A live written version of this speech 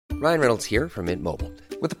Ryan Reynolds here from Mint Mobile.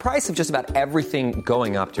 With the price of just about everything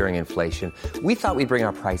going up during inflation, we thought we'd bring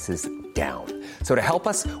our prices down. So to help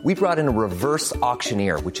us, we brought in a reverse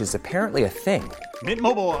auctioneer, which is apparently a thing. Mint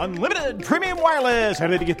Mobile Unlimited Premium Wireless. How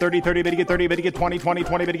to get 30, 30, bit to get 30, bit to get 20, 20,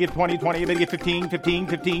 20, bit to get 20, 20, bit to get 15, 15,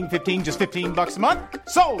 15, 15, just $15 a month?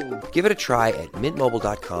 Sold! Give it a try at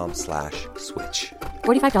mintmobile.com/switch.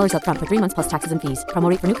 $45 up front for 3 months plus taxes and fees. Promo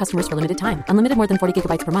rate for new customers for limited time. Unlimited more than 40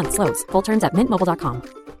 gigabytes per month. Slows full terms at mintmobile.com.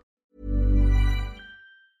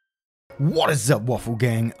 What is up, Waffle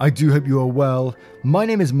Gang? I do hope you are well. My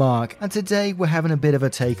name is Mark, and today we're having a bit of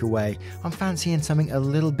a takeaway. I'm fancying something a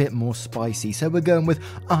little bit more spicy, so we're going with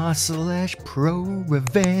r/pro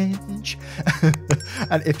revenge.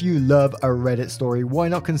 And if you love a Reddit story, why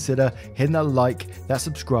not consider hitting that like, that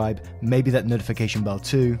subscribe, maybe that notification bell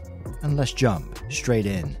too, and let's jump straight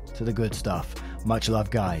in to the good stuff. Much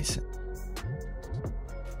love, guys.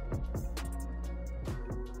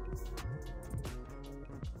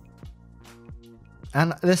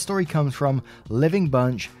 And this story comes from Living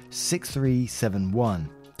Bunch 6371,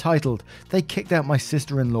 titled, "They kicked out my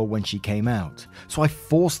sister-in-law when she came out, so I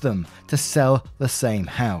forced them to sell the same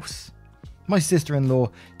house. My sister-in-law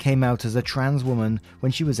came out as a trans woman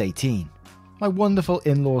when she was 18. My wonderful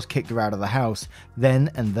in-laws kicked her out of the house then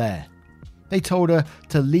and there. They told her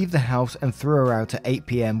to leave the house and threw her out at 8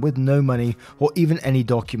 p.m. with no money or even any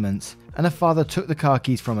documents, and her father took the car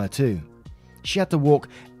keys from her too. She had to walk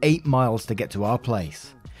 8 miles to get to our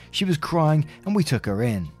place. She was crying and we took her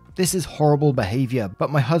in. This is horrible behavior,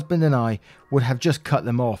 but my husband and I would have just cut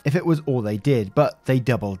them off if it was all they did, but they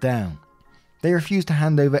doubled down. They refused to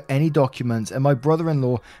hand over any documents and my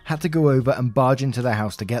brother-in-law had to go over and barge into the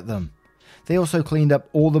house to get them. They also cleaned up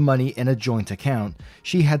all the money in a joint account.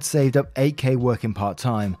 She had saved up $8,000 working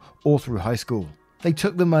part-time all through high school. They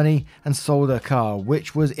took the money and sold her car,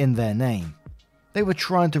 which was in their name. They were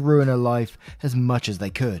trying to ruin her life as much as they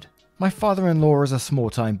could. My father-in-law is a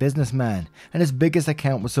small-time businessman, and his biggest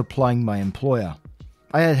account was supplying my employer.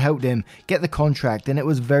 I had helped him get the contract and it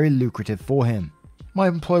was very lucrative for him. My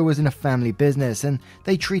employer was in a family business and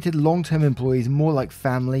they treated long-term employees more like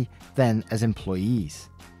family than as employees.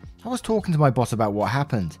 I was talking to my boss about what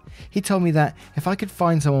happened. He told me that if I could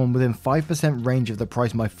find someone within 5% range of the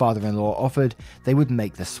price my father-in-law offered, they would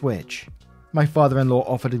make the switch. My father-in-law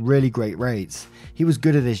offered really great rates. He was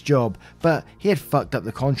good at his job, but he had fucked up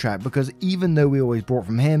the contract because even though we always bought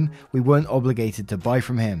from him, we weren't obligated to buy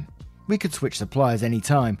from him. We could switch suppliers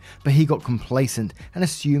anytime, but he got complacent and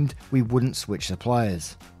assumed we wouldn't switch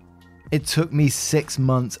suppliers. It took me 6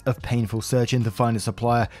 months of painful searching to find a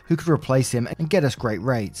supplier who could replace him and get us great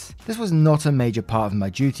rates. This was not a major part of my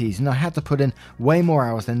duties and I had to put in way more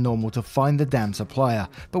hours than normal to find the damn supplier,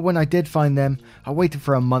 but when I did find them, I waited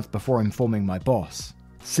for a month before informing my boss.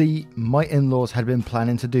 See, my in-laws had been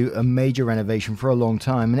planning to do a major renovation for a long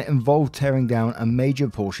time and it involved tearing down a major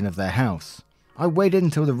portion of their house. I waited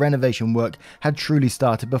until the renovation work had truly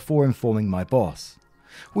started before informing my boss.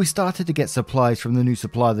 We started to get supplies from the new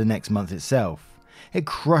supplier the next month itself. It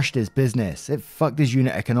crushed his business, it fucked his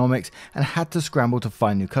unit economics and had to scramble to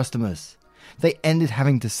find new customers. They ended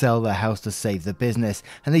having to sell their house to save the business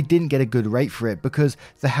and they didn't get a good rate for it because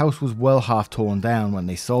the house was well half torn down when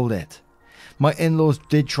they sold it. My in-laws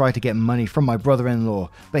did try to get money from my brother-in-law,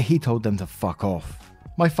 but he told them to fuck off.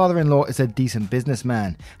 My father-in-law is a decent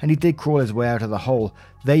businessman and he did crawl his way out of the hole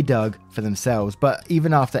they dug for themselves, but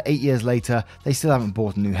even after 8 years later, they still haven't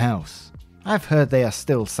bought a new house. I've heard they are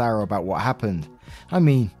still sour about what happened. I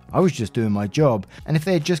mean, I was just doing my job, and if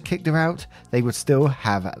they had just kicked her out, they would still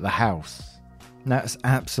have the house. That's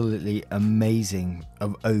absolutely amazing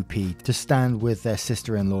of OP to stand with their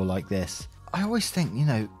sister-in-law like this. I always think,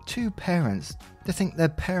 two parents, they think their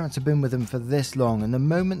parents have been with them for this long and the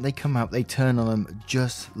moment they come out they turn on them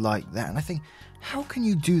just like that. And I think, how can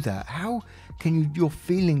you do that? How can your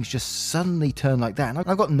feelings just suddenly turn like that? And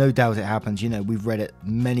I've got no doubt it happens. We've read it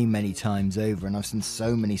many, many times over and I've seen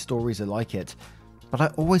so many stories like it. But I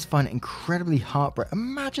always find it incredibly heartbreaking.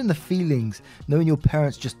 Imagine the feelings knowing your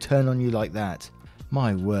parents just turn on you like that.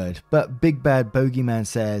 My word. But Big Bad Bogeyman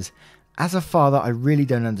says, "As a father, I really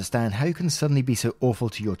don't understand how you can suddenly be so awful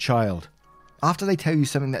to your child. After they tell you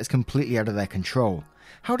something that is completely out of their control,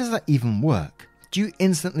 how does that even work? Do you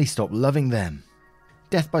instantly stop loving them?"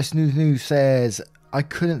 Death by Snoo says, "I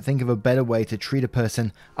couldn't think of a better way to treat a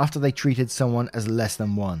person after they treated someone as less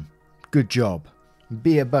than one. Good job."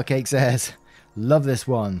 Beer Buckake says, "Love this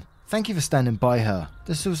one. Thank you for standing by her.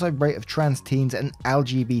 The suicide rate of trans teens and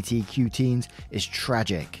LGBTQ teens is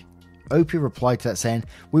tragic." Opie replied to that saying,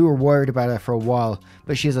 "We were worried about her for a while,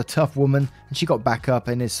 but she is a tough woman and she got back up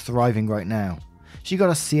and is thriving right now. She got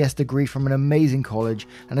a CS degree from an amazing college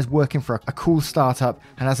and is working for a cool startup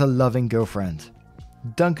and has a loving girlfriend.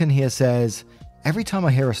 Duncan here says, every time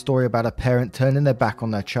I hear a story about a parent turning their back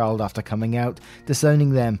on their child after coming out,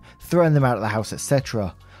 disowning them, throwing them out of the house,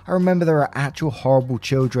 etc., I remember there are actual horrible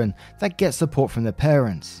children that get support from their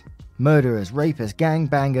parents. Murderers, rapists,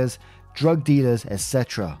 gangbangers, drug dealers,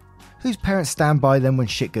 etc., whose parents stand by them when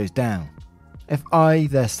shit goes down. If I,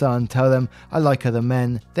 their son, tell them I like other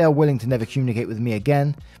men, they are willing to never communicate with me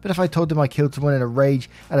again, but if I told them I killed someone in a rage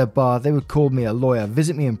at a bar, they would call me a lawyer,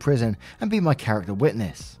 visit me in prison, and be my character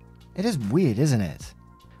witness. It is weird, isn't it?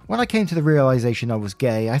 When I came to the realization I was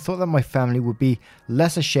gay, I thought that my family would be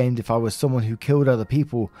less ashamed if I was someone who killed other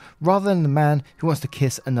people, rather than the man who wants to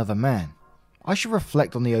kiss another man. I should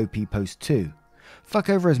reflect on the OP post too. Fuck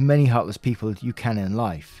over as many heartless people as you can in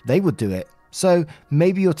life. They would do it. So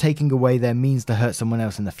maybe you're taking away their means to hurt someone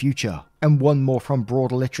else in the future. And one more from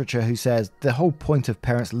Broad Literature who says, the whole point of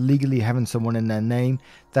parents legally having someone in their name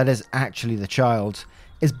that is actually the child's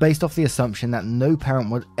is based off the assumption that no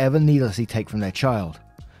parent would ever needlessly take from their child.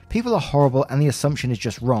 People are horrible and the assumption is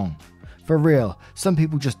just wrong. For real, some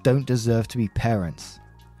people just don't deserve to be parents.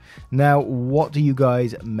 Now, what do you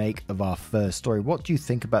guys make of our first story? What do you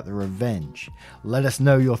think about the revenge? Let us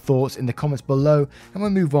know your thoughts in the comments below and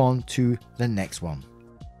we'll move on to the next one.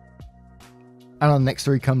 And our next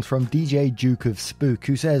story comes from DJ Duke of Spook,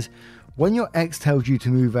 who says, when your ex tells you to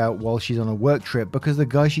move out while she's on a work trip because the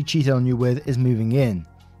guy she cheated on you with is moving in,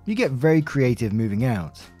 you get very creative moving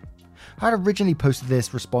out. I had originally posted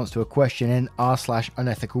this response to a question in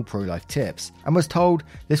r/unethical pro-life tips and was told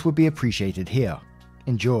this would be appreciated here.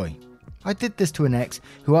 Enjoy. I did this to an ex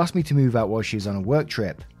who asked me to move out while she was on a work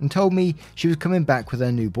trip and told me she was coming back with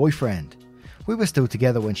her new boyfriend. We were still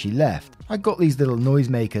together when she left. I got these little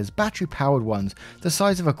noisemakers, battery powered ones, the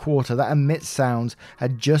size of a quarter that emit sounds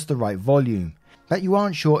at just the right volume, that you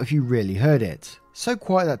aren't sure if you really heard it. So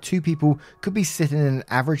quiet that two people could be sitting in an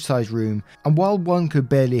average sized room, and while one could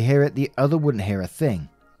barely hear it, the other wouldn't hear a thing.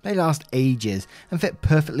 They last ages and fit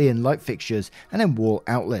perfectly in light fixtures and in wall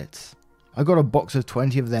outlets. I got a box of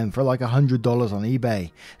 20 of them for like $100 on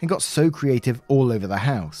eBay and got so creative all over the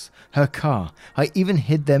house, her car. I even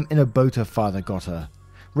hid them in a boat her father got her.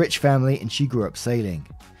 Rich family and she grew up sailing.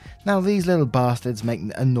 Now these little bastards make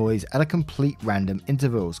a noise at a complete random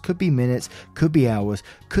intervals, could be minutes, could be hours,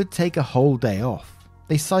 could take a whole day off.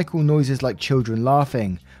 They cycle noises like children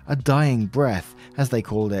laughing, a dying breath as they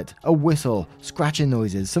called it, a whistle, scratching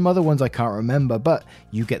noises, some other ones I can't remember, but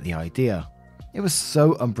you get the idea. It was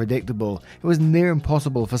so unpredictable, it was near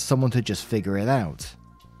impossible for someone to just figure it out.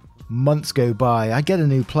 Months go by, I get a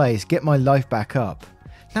new place, get my life back up.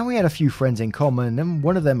 Now we had a few friends in common and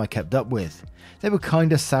one of them I kept up with. They were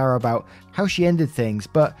kinda sour about how she ended things,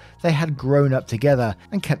 but they had grown up together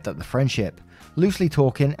and kept up the friendship, loosely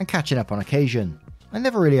talking and catching up on occasion. I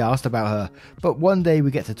never really asked about her, but one day we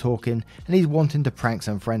get to talking and he's wanting to prank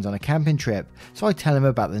some friends on a camping trip, so I tell him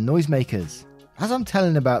about the noisemakers. As I'm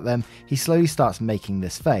telling about them, he slowly starts making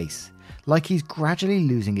this face, like he's gradually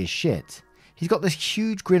losing his shit. He's got this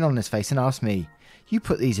huge grin on his face and asks me, "You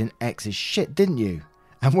put these in X's shit, didn't you?"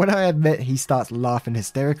 And when I admit, he starts laughing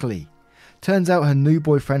hysterically. Turns out her new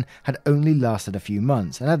boyfriend had only lasted a few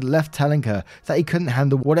months and had left telling her that he couldn't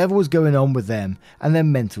handle whatever was going on with them and their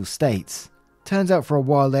mental states. Turns out for a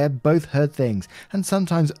while they had both heard things and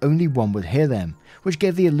sometimes only one would hear them, which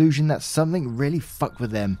gave the illusion that something really fucked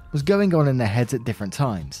with them was going on in their heads at different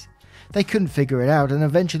times. They couldn't figure it out and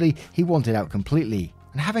eventually he wanted out completely.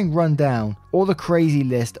 And having run down all the crazy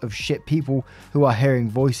list of shit people who are hearing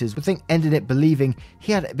voices would think ended it believing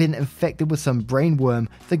he had been infected with some brain worm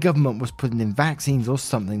the government was putting in vaccines or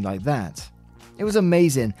something like that. It was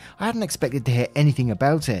amazing. I hadn't expected to hear anything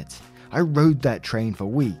about it. I rode that train for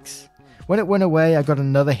weeks. When it went away, I got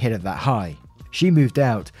another hit of that high. She moved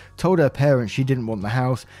out, told her parents she didn't want the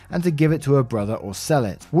house and to give it to her brother or sell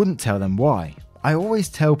it. Wouldn't tell them why. I always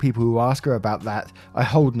tell people who ask her about that I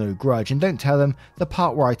hold no grudge and don't tell them the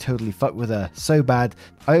part where I totally fucked with her so bad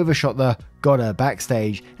I overshot the got her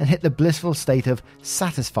backstage and hit the blissful state of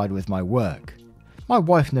satisfied with my work. My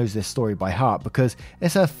wife knows this story by heart because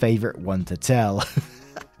it's her favourite one to tell.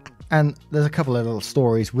 And there's a couple of little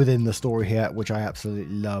stories within the story here which I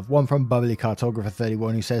absolutely love. One from Bubbly Cartographer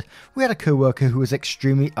 31 who says, "We had a co-worker who was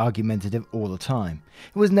extremely argumentative all the time.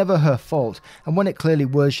 It was never her fault, and when it clearly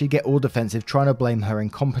was, she'd get all defensive trying to blame her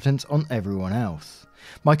incompetence on everyone else.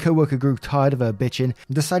 My co-worker grew tired of her bitching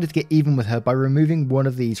and decided to get even with her by removing one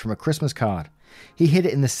of these from a Christmas card. He hid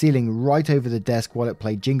it in the ceiling right over the desk while it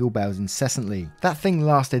played Jingle Bells incessantly. That thing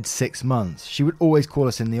lasted 6 months. She would always call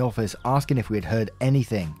us in the office asking if we had heard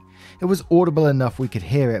anything. It was audible enough we could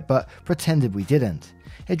hear it, but pretended we didn't.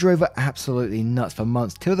 It drove her absolutely nuts for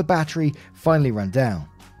months till the battery finally ran down.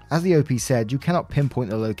 As the OP said, you cannot pinpoint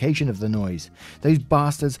the location of the noise. Those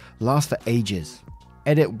bastards last for ages.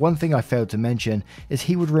 Edit, one thing I failed to mention is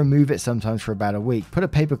he would remove it sometimes for about a week, put a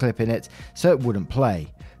paperclip in it so it wouldn't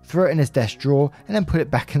play, throw it in his desk drawer, and then put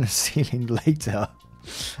it back in the ceiling later.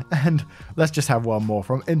 And let's just have one more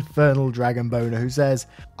from Infernal Dragon Boner, who says,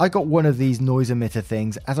 I got one of these noise emitter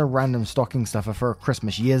things as a random stocking stuffer for a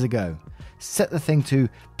Christmas years ago. Set the thing to,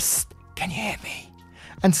 psst, can you hear me?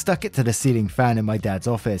 And stuck it to the ceiling fan in my dad's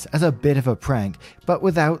office as a bit of a prank, but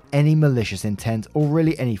without any malicious intent or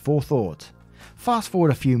really any forethought. Fast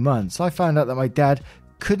forward a few months, I found out that my dad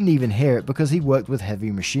couldn't even hear it because he worked with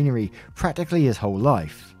heavy machinery practically his whole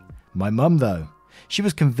life. My mum, though, she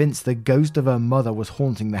was convinced the ghost of her mother was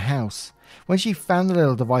haunting the house. When she found the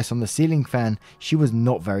little device on the ceiling fan, she was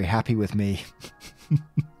not very happy with me.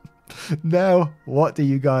 Now, what do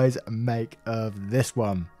you guys make of this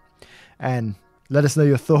one? And let us know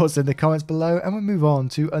your thoughts in the comments below, and we'll move on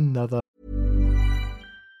to another.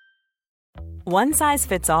 One size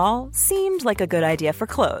fits all seemed like a good idea for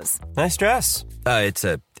clothes. Nice dress. It's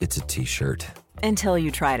a t-shirt. Until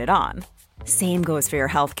you tried it on. Same goes for your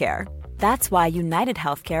healthcare. That's why United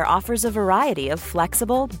Healthcare offers a variety of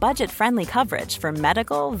flexible, budget-friendly coverage for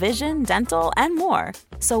medical, vision, dental, and more.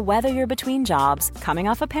 So whether you're between jobs, coming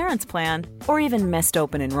off a parent's plan, or even missed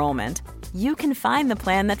open enrollment, you can find the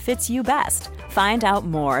plan that fits you best. Find out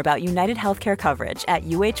more about United Healthcare coverage at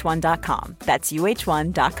uh1.com. That's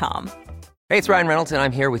uh1.com. Hey, it's Ryan Reynolds, and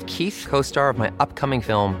I'm here with Keith, co-star of my upcoming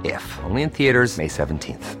film, If, only in theaters May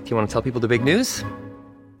 17th. Do you want to tell people the big news?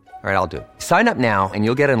 All right, I'll do it. Sign up now and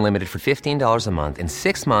you'll get unlimited for $15 a month and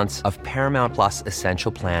 6 months of Paramount Plus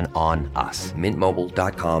Essential Plan on us.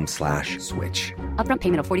 MintMobile.com/switch. Upfront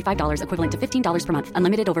payment of $45 equivalent to $15 per month.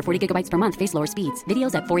 Unlimited over 40 gigabytes per month. Face lower speeds.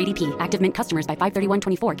 Videos at 480p. Active Mint customers by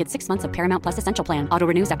 531.24 get 6 months of Paramount Plus Essential Plan. Auto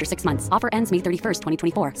renews after 6 months. Offer ends May 31st,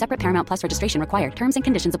 2024. Separate Paramount Plus registration required. Terms and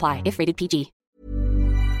conditions apply if rated PG.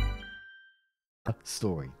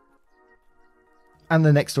 Story. And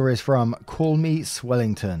the next story is from Call Me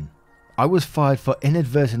Swellington. I was fired for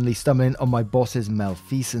inadvertently stumbling on my boss's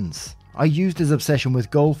malfeasance. I used his obsession with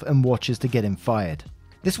golf and watches to get him fired.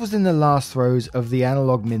 This was in the last throes of the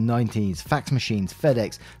analog mid-90s. Fax machines,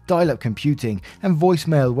 FedEx, dial-up computing, and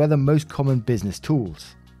voicemail were the most common business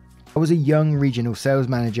tools. I was a young regional sales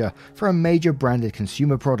manager for a major branded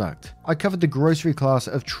consumer product. I covered the grocery class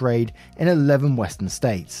of trade in 11 western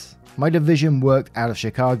states. My division worked out of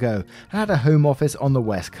Chicago and had a home office on the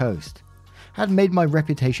West Coast. I had made my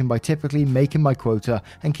reputation by typically making my quota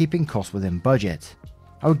and keeping costs within budget.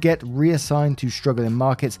 I would get reassigned to struggling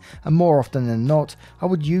markets, and more often than not, I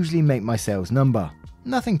would usually make my sales number.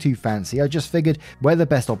 Nothing too fancy, I just figured where the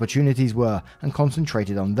best opportunities were and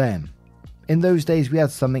concentrated on them. In those days we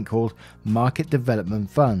had something called Market Development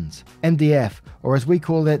Funds, MDF, or as we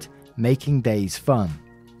call it, Making Days Fun.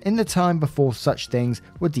 In the time before such things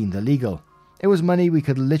were deemed illegal, it was money we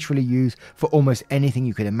could literally use for almost anything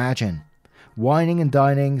you could imagine. Wining and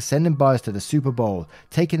dining, sending buyers to the Super Bowl,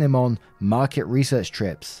 taking them on market research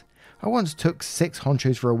trips. I once took 6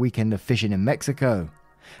 honchos for a weekend of fishing in Mexico.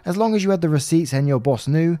 As long as you had the receipts and your boss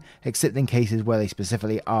knew, except in cases where they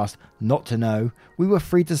specifically asked not to know, we were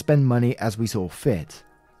free to spend money as we saw fit.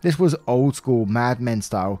 This was old school Mad Men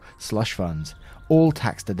style slush funds, all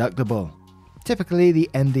tax deductible. Typically, the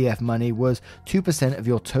MDF money was 2% of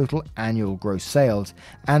your total annual gross sales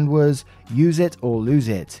and was use it or lose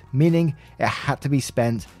it, meaning it had to be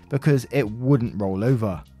spent because it wouldn't roll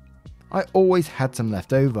over. I always had some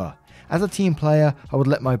left over. As a team player, I would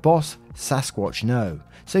let my boss, Sasquatch, know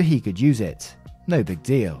so he could use it. No big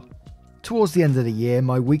deal. Towards the end of the year,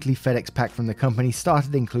 my weekly FedEx pack from the company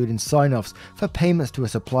started including sign-offs for payments to a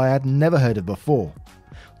supplier I'd never heard of before.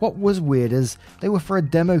 What was weird is they were for a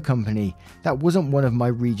demo company that wasn't one of my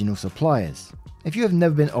regional suppliers. If you have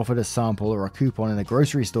never been offered a sample or a coupon in a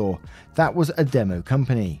grocery store, that was a demo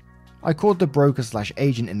company. I called the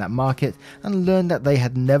broker/agent in that market and learned that they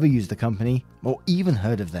had never used the company or even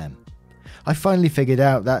heard of them. I finally figured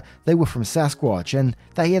out that they were from Sasquatch and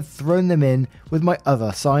that he had thrown them in with my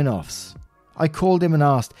other sign-offs. I called him and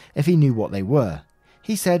asked if he knew what they were.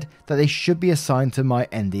 He said that they should be assigned to my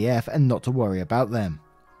NDF and not to worry about them.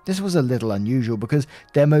 This was a little unusual because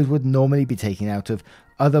demos would normally be taken out of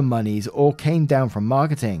other monies or came down from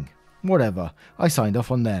marketing. Whatever, I signed off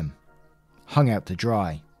on them. Hung out to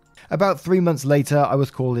dry. About 3 months later, I was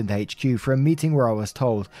called into HQ for a meeting where I was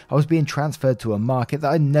told I was being transferred to a market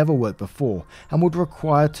that I'd never worked before and would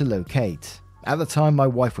require to locate. At the time, my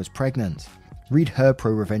wife was pregnant. read her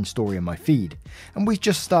pro-revenge story in my feed, and we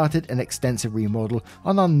just started an extensive remodel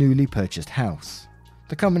on our newly purchased house.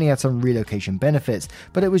 The company had some relocation benefits,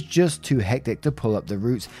 but it was just too hectic to pull up the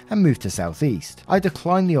roots and move to Southeast. I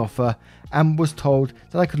declined the offer and was told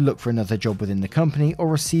that I could look for another job within the company or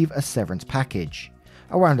receive a severance package.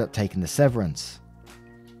 I wound up taking the severance.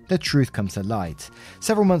 The truth comes to light.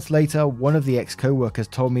 Several months later, one of the ex-co-workers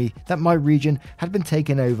told me that my region had been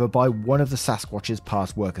taken over by one of the Sasquatch's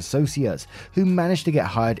past work associates who managed to get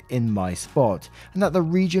hired in my spot, and that the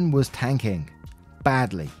region was tanking.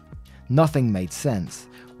 Badly. Nothing made sense.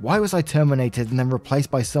 Why was I terminated and then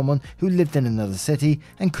replaced by someone who lived in another city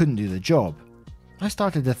and couldn't do the job? I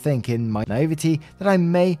started to think in my naivety that I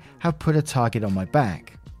may have put a target on my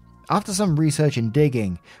back. After some research and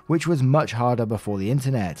digging, which was much harder before the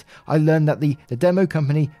internet, I learned that the demo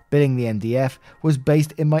company billing the MDF was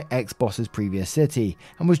based in my ex-boss's previous city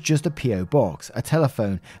and was just a PO box, a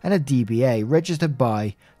telephone, and a DBA registered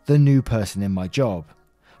by the new person in my job.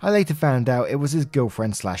 I later found out it was his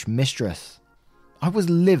girlfriend/mistress. I was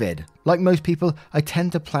livid. Like most people, I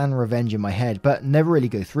tend to plan revenge in my head, but never really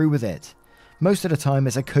go through with it. Most of the time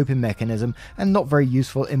it's a coping mechanism and not very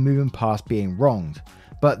useful in moving past being wronged.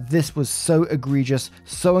 But this was so egregious,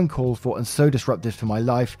 so uncalled for, and so disruptive to my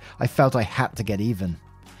life, I felt I had to get even.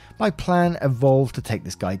 My plan evolved to take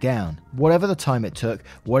this guy down, whatever the time it took,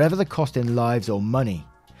 whatever the cost in lives or money.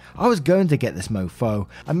 I was going to get this mofo.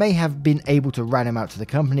 I may have been able to rat him out to the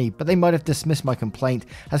company, but they might have dismissed my complaint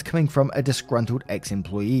as coming from a disgruntled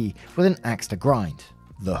ex-employee with an axe to grind.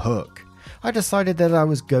 The hook. I decided that I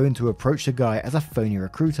was going to approach the guy as a phony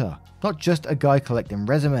recruiter. Not just a guy collecting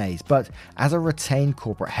resumes, but as a retained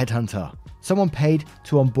corporate headhunter. Someone paid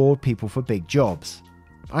to onboard people for big jobs.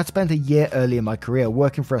 I'd spent a year early in my career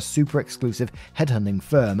working for a super exclusive headhunting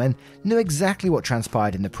firm and knew exactly what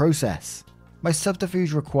transpired in the process. My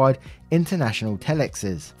subterfuge required international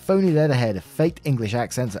telexes, phony letterhead, faked English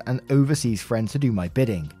accents, and overseas friends to do my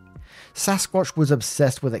bidding. Sasquatch was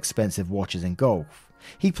obsessed with expensive watches and golf.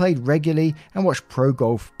 He played regularly and watched pro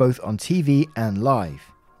golf both on TV and live.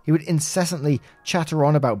 He would incessantly chatter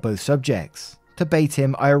on about both subjects. To bait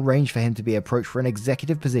him, I arranged for him to be approached for an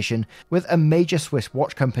executive position with a major Swiss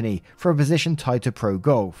watch company for a position tied to pro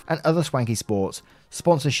golf and other swanky sports,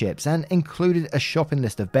 sponsorships, and included a shopping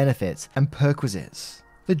list of benefits and perquisites.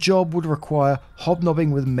 The job would require hobnobbing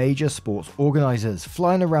with major sports organisers,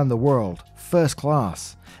 flying around the world, first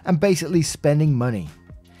class, and basically spending money.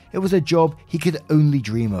 It was a job he could only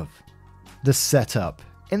dream of. The setup.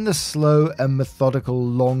 In the slow and methodical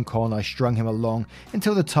long con, I strung him along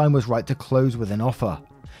until the time was right to close with an offer.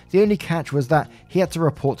 The only catch was that he had to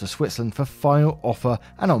report to Switzerland for final offer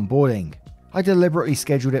and onboarding. I deliberately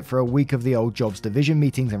scheduled it for a week of the old jobs division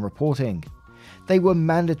meetings and reporting. They were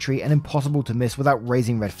mandatory and impossible to miss without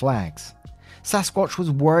raising red flags. Sasquatch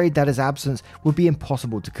was worried that his absence would be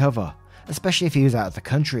impossible to cover, especially if he was out of the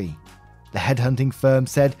country. The headhunting firm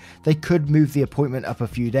said they could move the appointment up a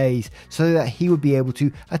few days so that he would be able to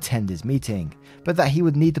attend his meeting, but that he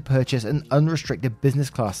would need to purchase an unrestricted business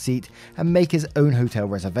class seat and make his own hotel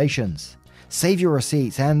reservations. Save your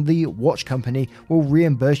receipts and the watch company will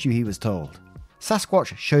reimburse you, he was told.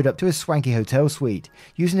 Sasquatch showed up to his swanky hotel suite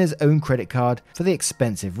using his own credit card for the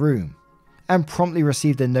expensive room, and promptly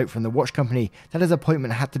received a note from the watch company that his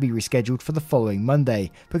appointment had to be rescheduled for the following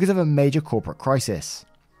Monday because of a major corporate crisis.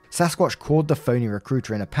 Sasquatch called the phony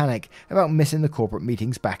recruiter in a panic about missing the corporate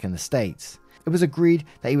meetings back in the States. It was agreed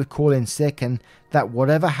that he would call in sick and that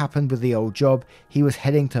whatever happened with the old job, he was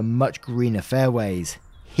heading to much greener fairways.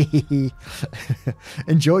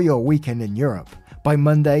 Enjoy your weekend in Europe. By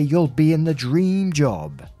Monday, you'll be in the dream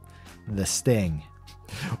job. The sting.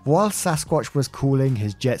 While Sasquatch was cooling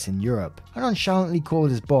his jets in Europe, I nonchalantly called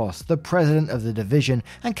his boss, the president of the division,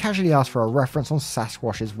 and casually asked for a reference on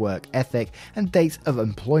Sasquatch's work ethic and dates of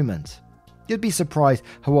employment. You'd be surprised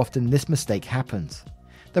how often this mistake happens.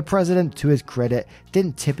 The president, to his credit,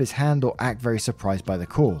 didn't tip his hand or act very surprised by the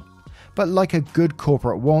call. But like a good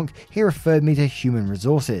corporate wonk, he referred me to human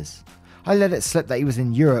resources. I let it slip that he was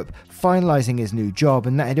in Europe, finalising his new job,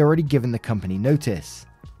 and that he'd already given the company notice.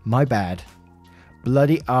 My bad.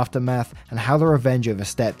 Bloody aftermath and how the Revenge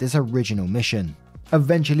overstepped its original mission.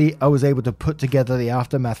 Eventually, I was able to put together the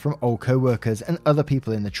aftermath from old co-workers and other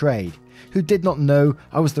people in the trade, who did not know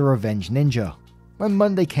I was the Revenge Ninja. When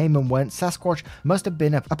Monday came and went, Sasquatch must have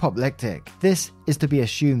been apoplectic. This is to be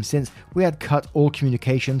assumed since we had cut all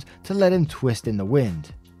communications to let him twist in the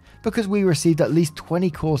wind. Because we received at least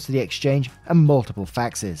 20 calls to the exchange and multiple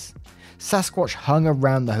faxes. Sasquatch hung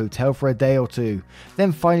around the hotel for a day or two,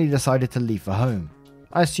 then finally decided to leave for home.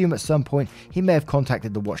 I assume at some point he may have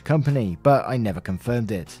contacted the watch company, but I never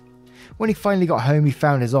confirmed it. When he finally got home, he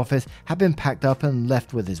found his office had been packed up and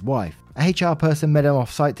left with his wife. A HR person met him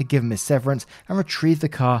off-site to give him his severance and retrieve the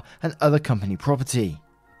car and other company property.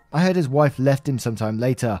 I heard his wife left him sometime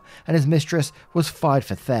later, and his mistress was fired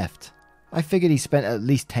for theft. I figured he spent at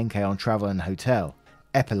least 10k on travel and hotel.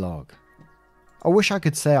 Epilogue. I wish I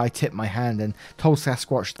could say I tipped my hand and told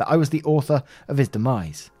Sasquatch that I was the author of his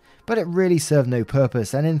demise, but it really served no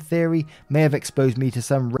purpose and in theory may have exposed me to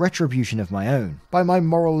some retribution of my own. By my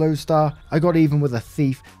moral lodestar, I got even with a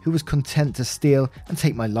thief who was content to steal and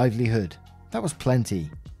take my livelihood. That was plenty.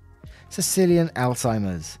 Sicilian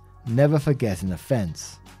Alzheimer's. Never forget an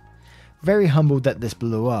offence. Very humbled that this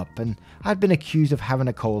blew up, and I'd been accused of having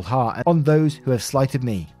a cold heart on those who have slighted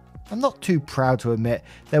me. I'm not too proud to admit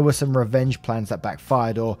there were some revenge plans that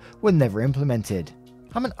backfired or were never implemented.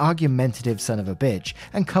 I'm an argumentative son of a bitch,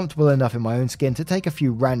 and comfortable enough in my own skin to take a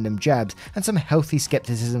few random jabs and some healthy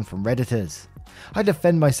skepticism from Redditors. I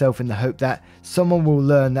defend myself in the hope that someone will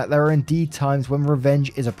learn that there are indeed times when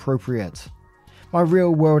revenge is appropriate. My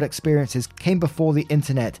real world experiences came before the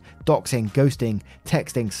internet, doxing, ghosting,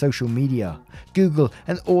 texting, social media, Google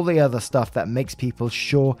and all the other stuff that makes people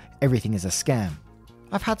sure everything is a scam.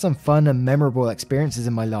 I've had some fun and memorable experiences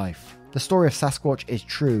in my life. The story of Sasquatch is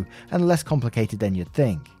true and less complicated than you'd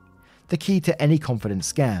think. The key to any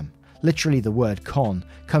confidence scam, literally the word con,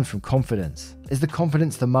 comes from confidence, is the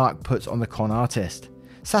confidence the mark puts on the con artist.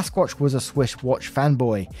 Sasquatch was a Swiss watch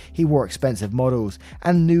fanboy. He wore expensive models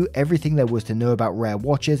and knew everything there was to know about rare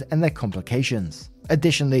watches and their complications.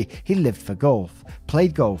 Additionally, he lived for golf,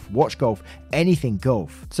 played golf, watched golf, anything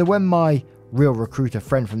golf. So when my real recruiter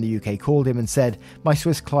friend from the UK called him and said, my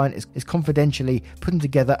Swiss client is confidentially putting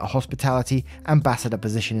together a hospitality ambassador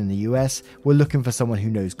position in the US, we're looking for someone who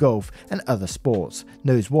knows golf and other sports,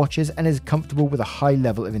 knows watches and is comfortable with a high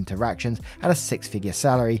level of interactions at a 6-figure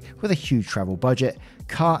salary with a huge travel budget,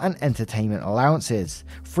 car and entertainment allowances,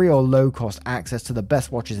 free or low cost access to the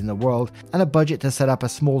best watches in the world, and a budget to set up a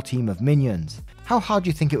small team of minions. How hard do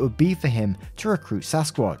you think it would be for him to recruit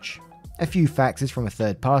Sasquatch? A few faxes from a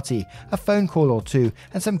third party, a phone call or two,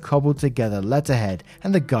 and some cobbled together letterhead,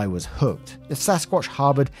 and the guy was hooked. If Sasquatch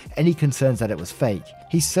harboured any concerns that it was fake,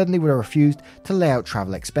 he suddenly would have refused to lay out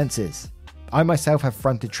travel expenses. I myself have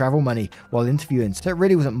fronted travel money while interviewing, so it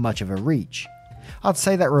really wasn't much of a reach. I'd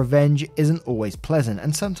say that revenge isn't always pleasant,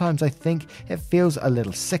 and sometimes I think it feels a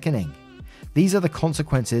little sickening. These are the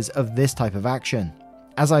consequences of this type of action.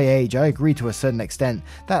 As I age, I agree to a certain extent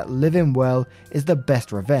that living well is the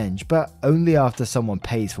best revenge, but only after someone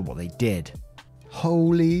pays for what they did.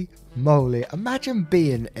 Holy moly, imagine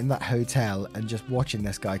being in that hotel and just watching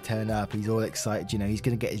this guy turn up. He's all excited, he's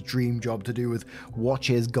going to get his dream job to do with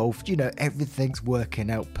watches, golf, everything's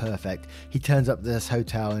working out perfect. He turns up to this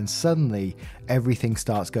hotel and suddenly everything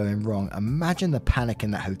starts going wrong. Imagine the panic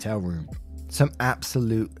in that hotel room. Some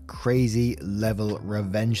absolute crazy level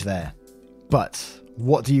revenge there. But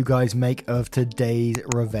what do you guys make of today's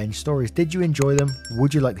revenge stories? Did you enjoy them?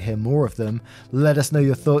 Would you like to hear more of them? Let us know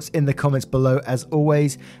your thoughts in the comments below as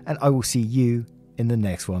always, and I will see you in the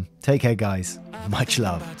next one. Take care, guys. Much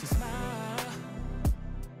love.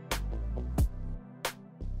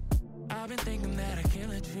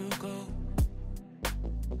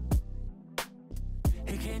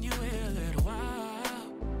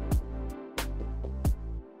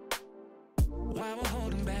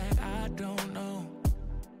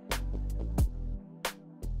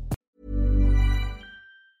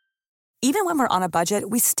 Even when we're on a budget,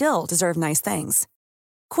 we still deserve nice things.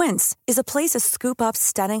 Quince is a place to scoop up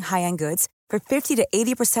stunning high-end goods for 50 to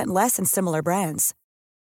 80% less than similar brands.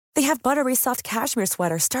 They have buttery soft cashmere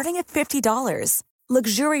sweaters starting at $50,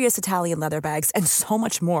 luxurious Italian leather bags, and so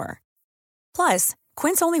much more. Plus,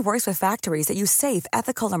 Quince only works with factories that use safe,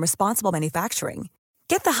 ethical, and responsible manufacturing.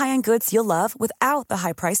 Get the high-end goods you'll love without the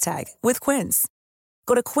high price tag with Quince.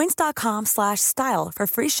 Go to quince.com/style for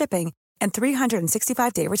free shipping and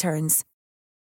 365-day returns.